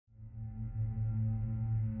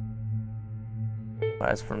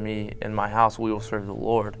As for me, in my house, we will serve the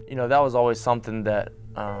Lord. You know, that was always something that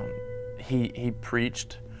he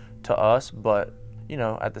preached to us, but, you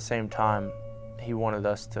know, at the same time, he wanted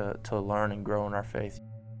us to learn and grow in our faith.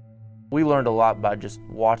 We learned a lot by just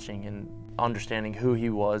watching and understanding who he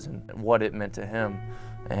was and what it meant to him.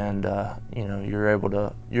 And, you know,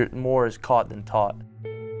 you're more is caught than taught.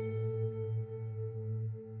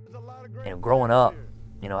 And growing up,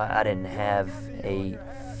 you know, I didn't have a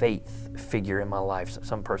faith figure in my life,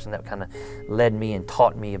 some person that kind of led me and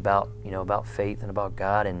taught me about, you know, about faith and about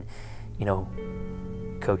God, and, you know,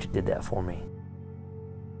 Coach did that for me.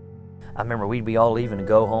 I remember we'd be all leaving to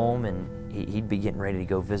go home, and he'd be getting ready to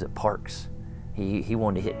go visit parks. He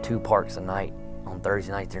wanted to hit 2 parks a night on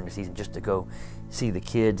Thursday nights during the season just to go see the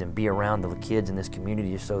kids and be around the kids in this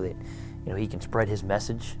community, just so that, you know, he can spread his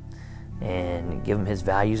message and give them his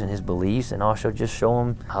values and his beliefs, and also just show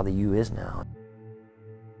them how the U is now.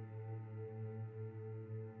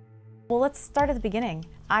 Well, let's start at the beginning.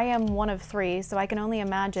 I am one of 3, so I can only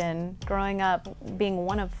imagine growing up being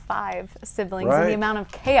one of 5 siblings, right, and the amount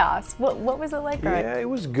of chaos. What was it like growing up? Yeah, it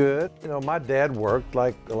was good. You know, my dad worked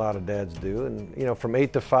like a lot of dads do, and, you know, from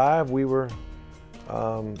 8 to 5 we were,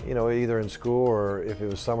 you know, either in school, or if it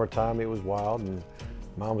was summertime, it was wild, and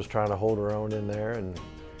Mom was trying to hold her own in there, and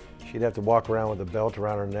she'd have to walk around with a belt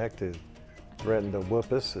around her neck to threaten to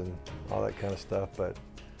whoop us and all that kind of stuff. But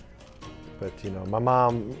you know, my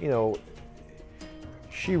mom, you know,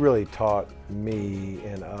 she really taught me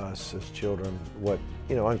and us as children what,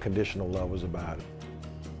 you know, unconditional love was about.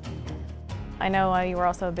 I know you were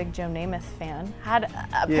also a big Joe Namath fan. Had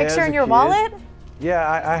a Yeah, picture as in a your kid. wallet?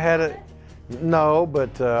 Yeah, I had a, no,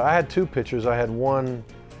 but I had 2 pictures. I had one,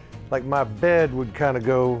 like my bed would kind of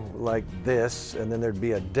go like this, and then there'd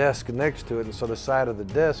be a desk next to it, and so the side of the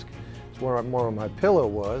desk is where my pillow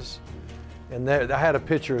was. And there, I had a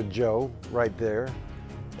picture of Joe right there.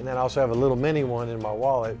 And then I also have a little mini one in my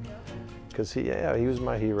wallet, because he was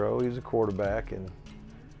my hero. He was a quarterback, and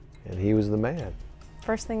he was the man.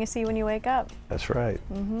 First thing you see when you wake up. That's right.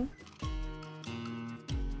 Mm-hmm.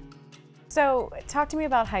 So talk to me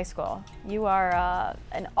about high school. You are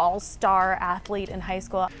an all-star athlete in high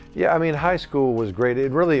school. Yeah, I mean, high school was great.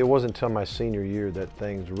 It wasn't until my senior year that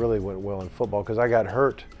things really went well in football, because I got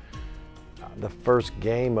hurt the first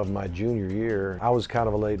game of my junior year. I was kind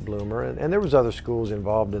of a late bloomer, and there was other schools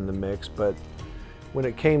involved in the mix, but when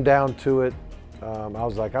it came down to it, I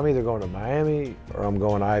was like, I'm either going to Miami or I'm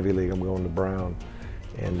going Ivy League. I'm going to Brown.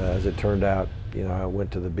 And as it turned out, you know, I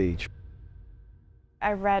went to the beach.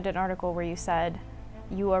 I read an article where you said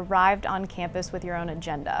you arrived on campus with your own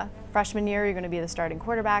agenda. Freshman year, you're going to be the starting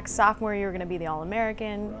quarterback. Sophomore year, you're going to be the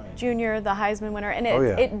All-American. Right. Junior, the Heisman winner. And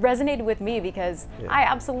it resonated with me, because I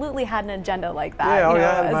absolutely had an agenda like that. Yeah, you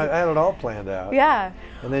know, I had it all planned out. Yeah.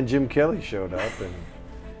 And then Jim Kelly showed up and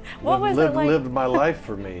lived my life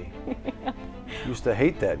for me. Yeah. Used to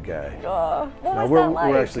hate that guy. What was that like?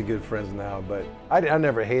 We're actually good friends now, but I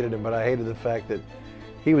never hated him, but I hated the fact that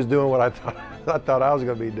he was doing what I thought I was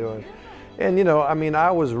going to be doing. And, you know, I mean, I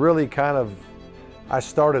was really I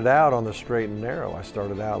started out on the straight and narrow. I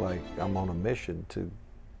started out like I'm on a mission to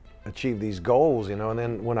achieve these goals, you know, and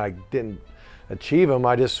then when I didn't achieve them,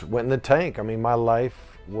 I just went in the tank. I mean, my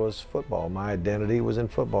life was football. My identity was in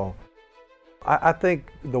football. I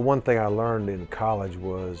think the one thing I learned in college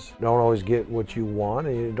was don't always get what you want,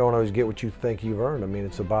 and you don't always get what you think you've earned. I mean,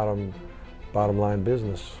 it's a bottom line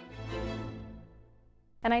business.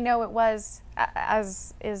 And I know it was,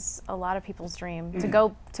 as is a lot of people's dream, to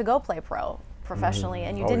go play professionally,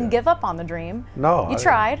 and you didn't give up on the dream. No, you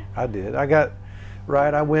tried. I did.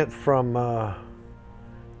 I went from,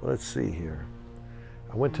 let's see here.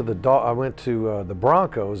 I went to the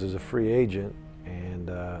Broncos as a free agent, and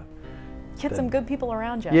you had some good people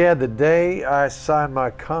around you. Yeah, the day I signed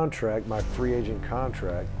my contract, my free agent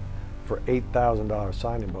contract, for $8,000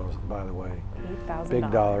 signing bonus, by the way. $8,000.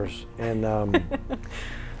 Big dollars. And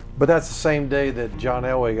but that's the same day that John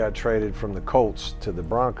Elway got traded from the Colts to the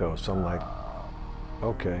Broncos. So I'm like,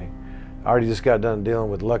 okay. I already just got done dealing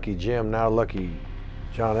with Lucky Jim. Now Lucky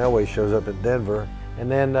John Elway shows up at Denver.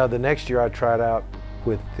 And then the next year I tried out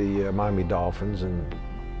with the Miami Dolphins, and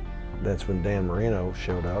that's when Dan Marino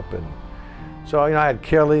showed up. And so, you know, I had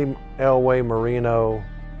Kelly, Elway, Marino.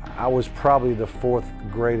 I was probably the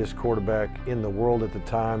 4th greatest quarterback in the world at the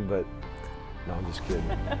time, but no, I'm just kidding.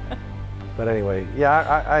 But anyway,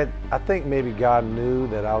 yeah, I think maybe God knew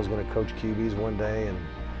that I was going to coach QBs one day, and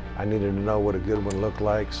I needed to know what a good one looked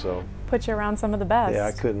like, so. Put you around some of the best. Yeah,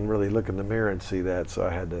 I couldn't really look in the mirror and see that, so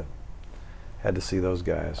I had to see those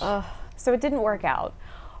guys. So it didn't work out.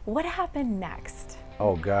 What happened next?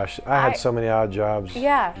 Oh gosh, I had so many odd jobs.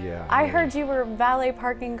 Yeah. Yeah. I heard you were valet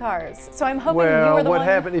parking cars, so I'm hoping well, you were the one. what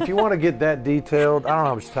happened, if you want to get that detailed, I don't know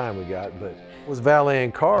how much time we got, but was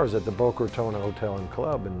valeting cars at the Boca Raton Hotel and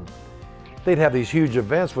Club, and they'd have these huge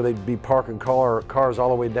events where they'd be parking cars all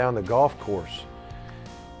the way down the golf course.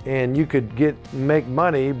 And you could make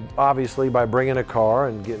money, obviously, by bringing a car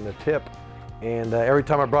and getting a tip. And every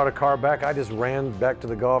time I brought a car back, I just ran back to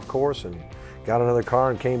the golf course and got another car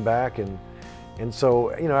and came back. And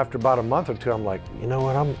so, you know, after about a month or two, I'm like, you know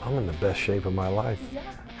what, I'm in the best shape of my life. Yeah.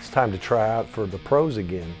 It's time to try out for the pros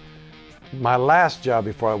again. My last job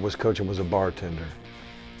before I was coaching was a bartender.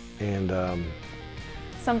 And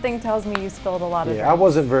something tells me you spilled a lot of drinks. I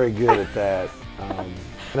wasn't very good at that.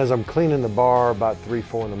 And as I'm cleaning the bar about 3,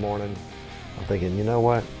 4 in the morning, I'm thinking, you know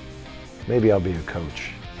what, maybe I'll be a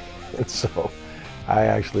coach. And so I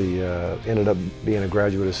actually ended up being a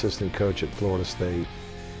graduate assistant coach at Florida State.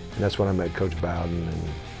 And that's when I met Coach Bowden,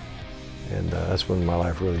 and that's when my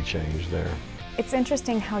life really changed there. It's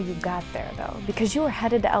interesting how you got there, though, because you were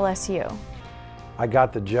headed to LSU. I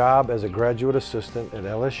got the job as a graduate assistant at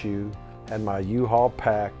LSU, had my U-Haul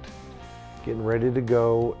packed, getting ready to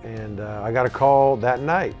go, and I got a call that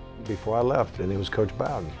night before I left, and it was Coach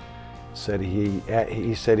Bowden.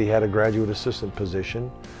 He said he had a graduate assistant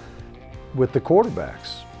position with the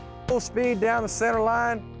quarterbacks. Full speed down the center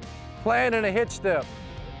line, playing in a hitch step.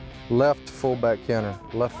 Left fullback counter,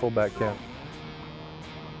 left fullback counter.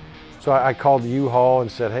 So I called the U-Haul and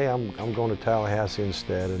said, hey, I'm going to Tallahassee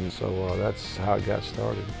instead, and so that's how it got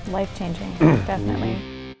started. Life-changing, definitely.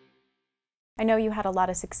 I know you had a lot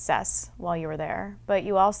of success while you were there, but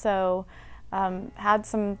you also had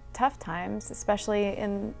some tough times, especially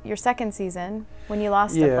in your second season when you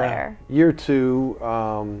lost a player. Year 2,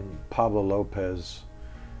 Pablo Lopez,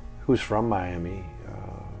 who's from Miami,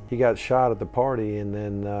 he got shot at the party, and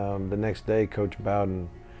then the next day Coach Bowden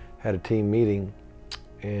had a team meeting,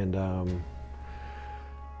 and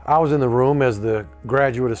I was in the room as the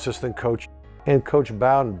graduate assistant coach, and Coach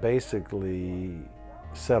Bowden basically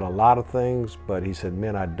said a lot of things, but he said,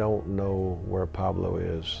 man, I don't know where Pablo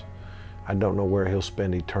is. I don't know where he'll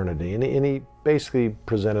spend eternity. And he basically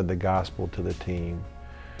presented the gospel to the team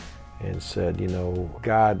and said, you know,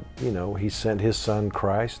 God, you know, he sent his son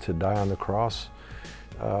Christ to die on the cross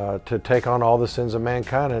to take on all the sins of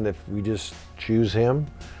mankind, and if we just choose him,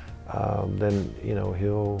 then, you know,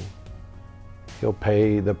 he'll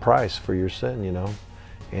pay the price for your sin, you know,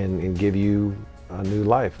 and give you a new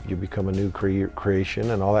life. You become a new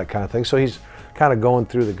creation and all that kind of thing. So he's kind of going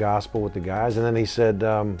through the gospel with the guys, and then he said,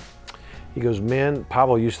 he goes, men,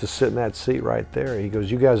 Pablo used to sit in that seat right there. He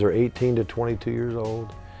goes, you guys are 18 to 22 years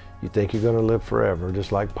old. You think you're going to live forever,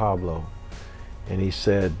 just like Pablo. And he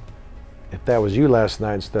said, if that was you last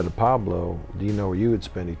night instead of Pablo, do you know where you would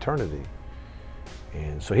spend eternity?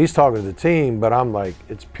 And so he's talking to the team, but I'm like,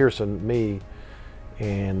 it's piercing me.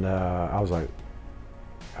 And I was like,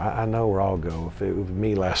 I know where I'll go if it was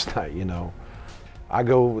me last night, you know. I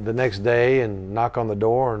go the next day and knock on the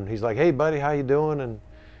door, and he's like, hey, buddy, how you doing? And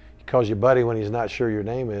he calls you buddy when he's not sure your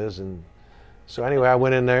name is. And so anyway, I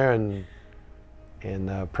went in there and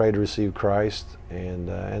prayed to receive Christ, and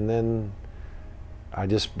then I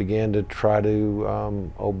just began to try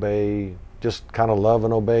to obey, just kind of love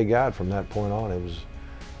and obey God from that point on. It was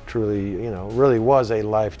truly, you know, really was a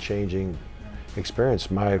life-changing experience.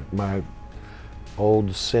 My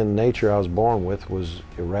old sin nature I was born with was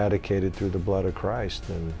eradicated through the blood of Christ,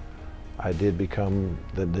 and I did become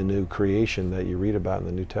the new creation that you read about in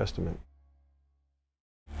the New Testament.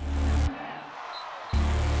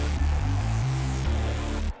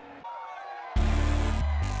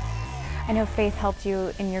 I know faith helped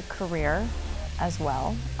you in your career as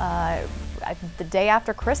well. The day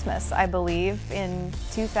after Christmas, I believe, in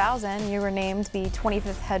 2000, you were named the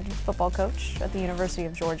 25th head football coach at the University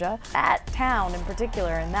of Georgia. That town in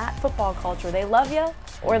particular and that football culture, they love you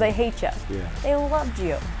or they hate you. Yeah. They loved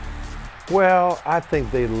you. Well, I think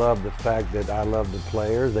they loved the fact that I loved the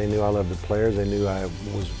players. They knew I loved the players. They knew I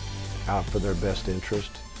was out for their best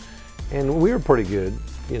interest. And we were pretty good.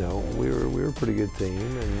 You know, we were a pretty good team,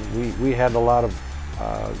 and we had a lot of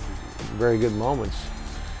very good moments.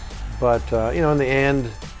 But you know, in the end,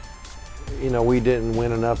 you know, we didn't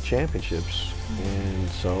win enough championships, and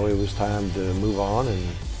so it was time to move on.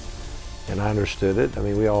 And I understood it. I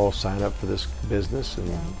mean, we all signed up for this business, and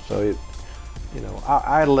so it, you know,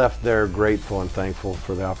 I left there grateful and thankful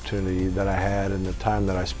for the opportunity that I had and the time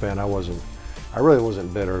that I spent. I really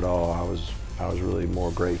wasn't bitter at all. I was really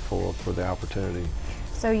more grateful for the opportunity.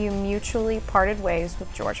 So you mutually parted ways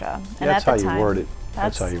with Georgia. And that's at the how time, you word it.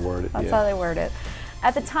 That's how you word it. That's how they word it.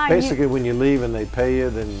 At the time, basically, when you leave and they pay you,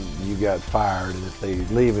 then you got fired. And if they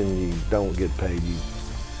leave and you don't get paid,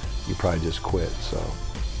 you probably just quit. So,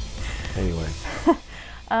 anyway.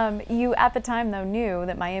 You at the time though knew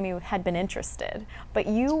that Miami had been interested, but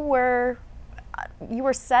you were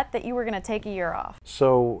set that you were going to take a year off.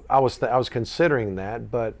 So I was considering that,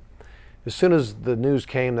 but as soon as the news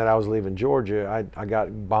came that I was leaving Georgia, I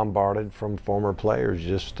got bombarded from former players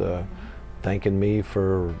just thanking me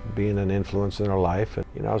for being an influence in their life.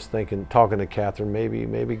 And I was talking to Catherine,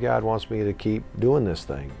 maybe God wants me to keep doing this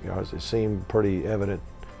thing. It seemed pretty evident.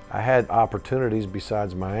 I had opportunities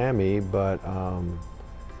besides Miami, but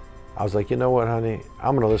I was like, you know what, honey,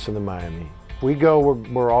 I'm going to listen to Miami. If we go,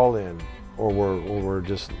 we're all in, or we're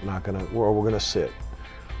just not going to, or we're going to sit.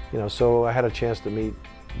 So I had a chance to meet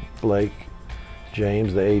Blake,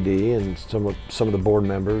 James, the AD, and some of the board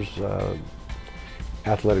members,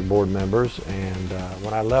 athletic board members. And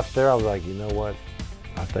when I left there, I was like, you know what,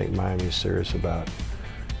 I think Miami is serious about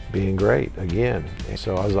being great again. And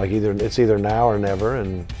so I was like, it's either now or never,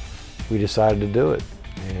 and we decided to do it.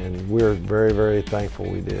 And we're very, very thankful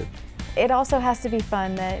we did. It also has to be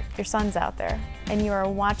fun that your son's out there and you are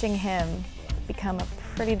watching him become a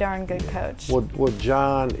pretty darn good coach. Well,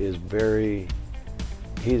 John is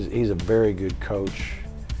he's a very good coach.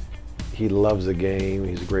 He loves the game.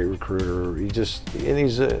 He's a great recruiter.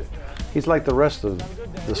 He's like the rest of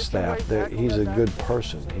the staff. He's a good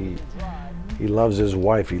person. He loves his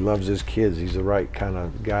wife. He loves his kids. He's the right kind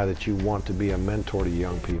of guy that you want to be a mentor to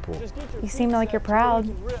young people. You seem like you're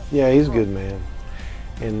proud. Yeah, he's a good man.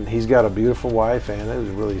 And he's got a beautiful wife, Anna,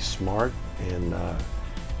 who's really smart.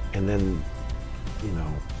 And then,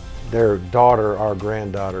 their daughter, our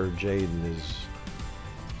granddaughter, Jaden, is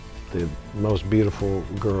the most beautiful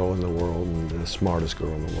girl in the world and the smartest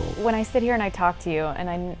girl in the world. When I sit here and I talk to you, and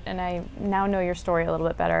I now know your story a little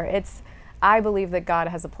bit better, I believe that God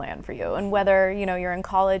has a plan for you. And whether you're in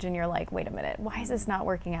college and you're like, wait a minute, why is this not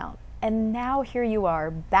working out? And now here you are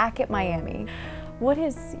back at Miami. What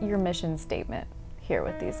is your mission statement here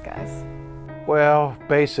with these guys? Well,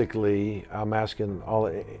 basically, I'm asking all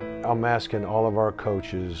of our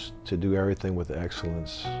coaches to do everything with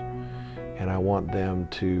excellence, and I want them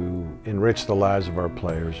to enrich the lives of our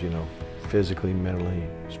players, physically, mentally,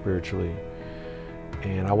 spiritually,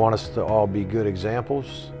 and I want us to all be good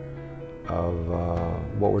examples of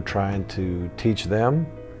what we're trying to teach them,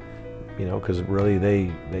 because really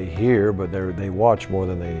they hear, but they watch more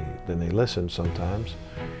than they listen sometimes.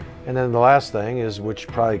 And then the last thing is, which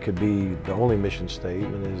probably could be the only mission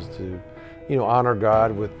statement, is to, honor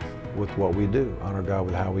God with what we do, honor God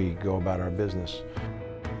with how we go about our business.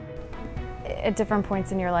 At different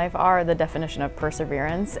points in your life are the definition of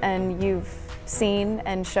perseverance, and you've seen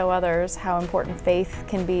and show others how important faith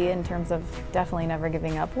can be in terms of definitely never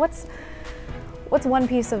giving up. What's one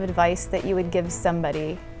piece of advice that you would give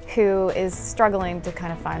somebody who is struggling to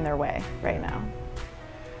kind of find their way right now?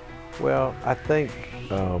 Well, I think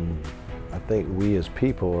we as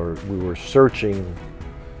people we were searching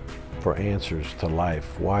for answers to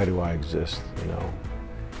life. Why do I exist?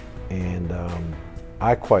 And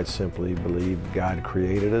I quite simply believe God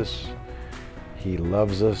created us. He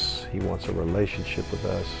loves us. He wants a relationship with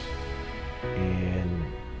us, and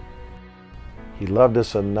He loved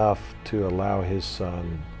us enough to allow His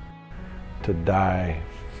Son to die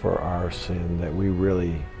for our sin, that we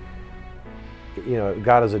really,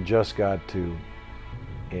 God is a just God too,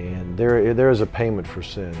 and there is a payment for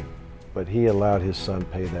sin, but He allowed His Son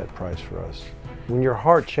pay that price for us. When your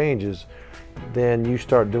heart changes, then you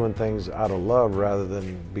start doing things out of love rather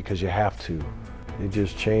than because you have to. It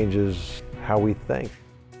just changes how we think.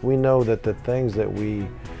 We know that the things that we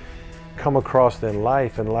come across in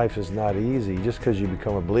life, and life is not easy. Just because you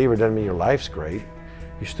become a believer doesn't mean your life's great.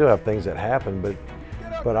 You still have things that happen,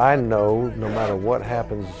 but I know no matter what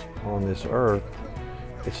happens on this earth,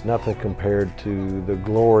 it's nothing compared to the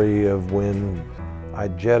glory of when I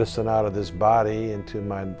jettison out of this body into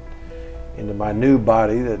my new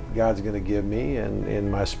body that God's going to give me,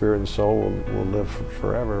 and my spirit and soul will live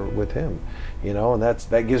forever with Him. And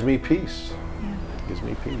that gives me peace. Yeah. It gives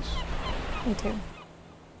me peace. Me too.